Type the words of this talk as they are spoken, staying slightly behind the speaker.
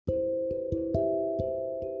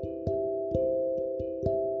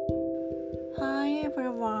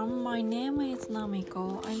My name is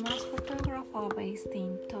Namiko. I'm a photographer based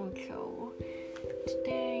in Tokyo.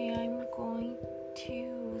 Today I'm going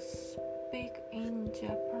to speak in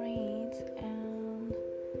Japanese and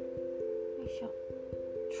we shall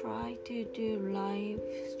try to do live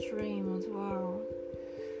stream as well.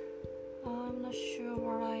 I'm not sure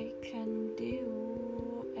what I can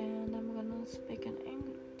do and I'm gonna speak in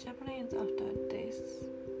Japanese after this,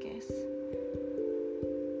 guess.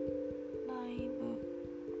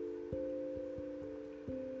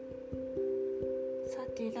さ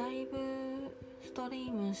っきライブストリ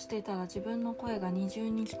ームしてたら自分の声が二重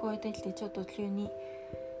に聞こえてきてちょっと急に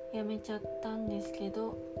やめちゃったんですけ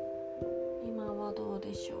ど、今はどう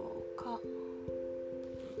でしょうか。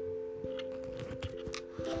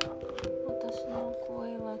私の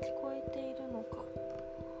声は聞こえているのか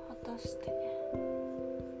果たして。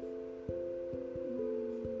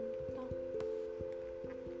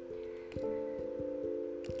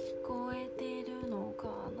聞こえているのか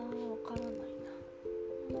な、わからないな。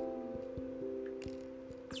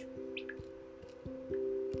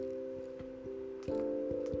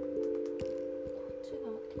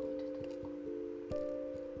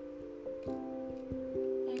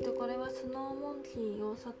これはスノーモンキー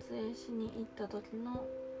を撮影しに行った時の、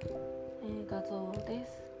画像で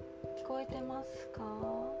す。聞こえてますか？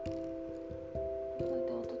これ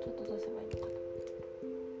で音ちょっと出せばいいのかな。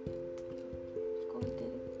聞こえてる？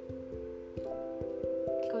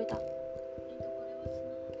聞こえた。これはスノーモ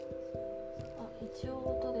ンキーを一応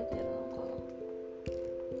音出てるのかな。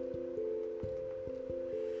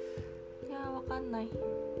いやーわかんない。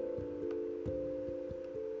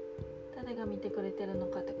誰が見てくれてるの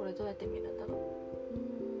かってこれどうやって見るんだろう。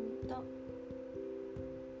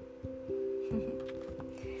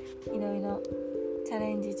いろいろチャ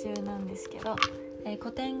レンジ中なんですけど、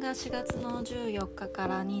個展が4月の14日か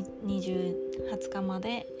ら20日ま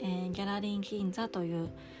で、ギャラリー銀座という、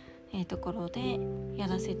ところでや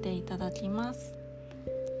らせていただきます。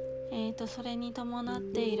それに伴っ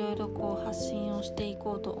ていろいろこう発信をしてい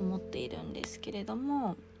こうと思っているんですけれど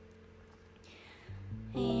も、